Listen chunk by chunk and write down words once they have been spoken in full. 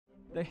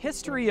The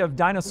history of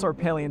dinosaur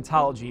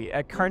paleontology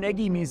at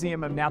Carnegie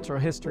Museum of Natural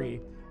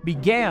History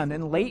began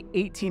in late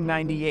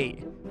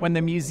 1898 when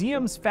the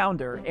museum's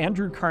founder,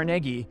 Andrew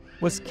Carnegie,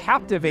 was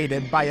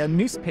captivated by a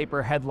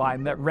newspaper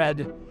headline that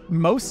read,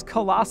 "Most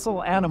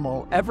colossal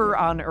animal ever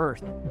on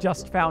Earth,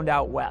 just found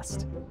out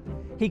west."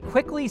 He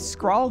quickly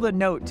scrawled a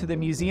note to the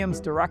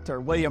museum's director,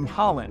 William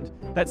Holland,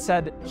 that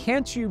said,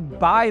 "Can't you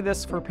buy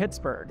this for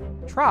Pittsburgh?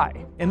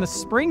 Try." In the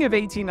spring of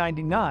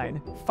 1899,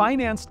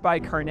 financed by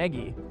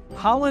Carnegie,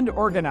 Holland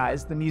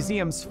organized the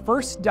museum's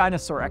first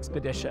dinosaur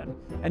expedition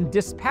and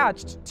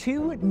dispatched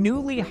two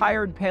newly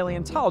hired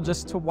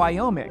paleontologists to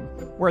Wyoming,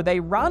 where they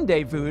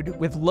rendezvoused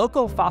with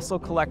local fossil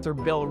collector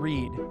Bill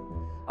Reed.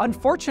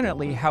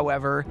 Unfortunately,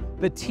 however,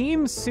 the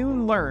team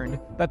soon learned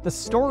that the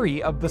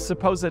story of the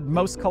supposed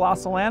most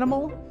colossal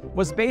animal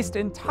was based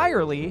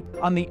entirely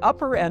on the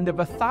upper end of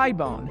a thigh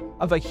bone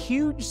of a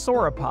huge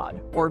sauropod,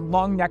 or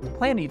long-necked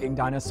plant-eating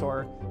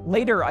dinosaur,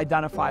 later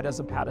identified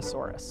as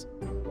Apatosaurus.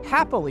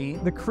 Happily,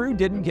 the crew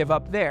didn't give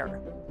up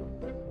there.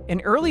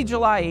 In early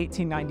July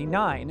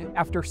 1899,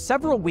 after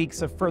several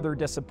weeks of further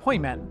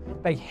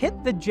disappointment, they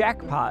hit the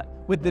jackpot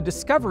with the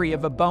discovery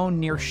of a bone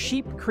near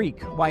Sheep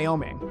Creek,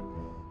 Wyoming.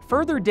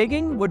 Further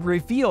digging would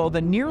reveal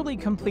the nearly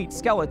complete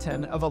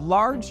skeleton of a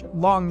large,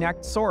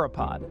 long-necked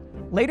sauropod.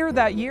 Later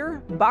that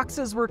year,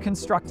 boxes were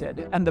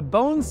constructed and the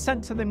bones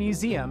sent to the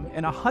museum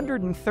in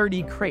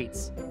 130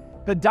 crates.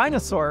 The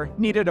dinosaur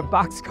needed a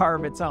boxcar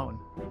of its own.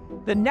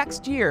 The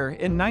next year,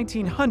 in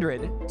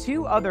 1900,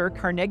 two other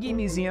Carnegie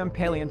Museum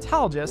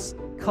paleontologists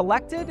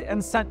collected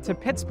and sent to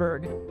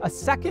Pittsburgh a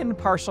second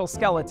partial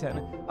skeleton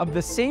of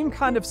the same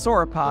kind of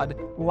sauropod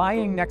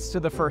lying next to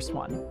the first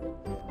one.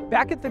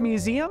 Back at the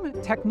museum,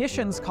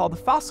 technicians called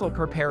fossil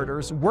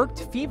preparators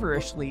worked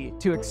feverishly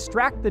to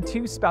extract the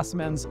two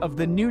specimens of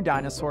the new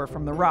dinosaur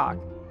from the rock.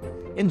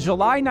 In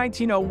July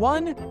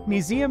 1901,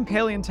 museum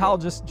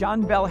paleontologist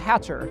John Bell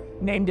Hatcher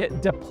named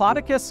it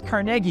Diplodocus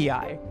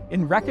Carnegii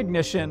in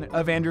recognition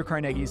of Andrew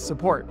Carnegie's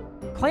support.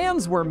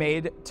 Plans were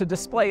made to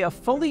display a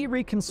fully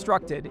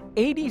reconstructed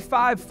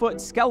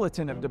 85-foot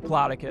skeleton of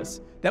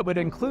Diplodocus that would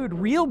include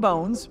real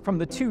bones from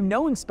the two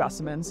known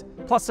specimens,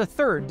 plus a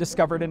third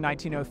discovered in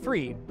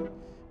 1903.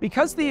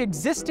 Because the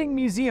existing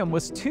museum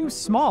was too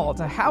small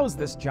to house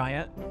this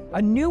giant,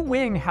 a new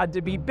wing had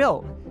to be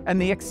built, and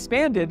the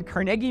expanded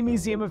Carnegie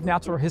Museum of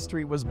Natural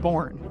History was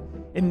born.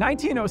 In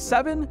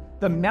 1907,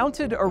 the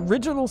mounted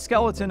original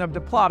skeleton of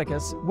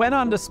Diplodocus went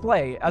on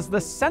display as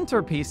the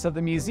centerpiece of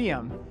the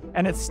museum,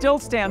 and it still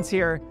stands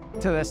here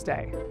to this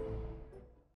day.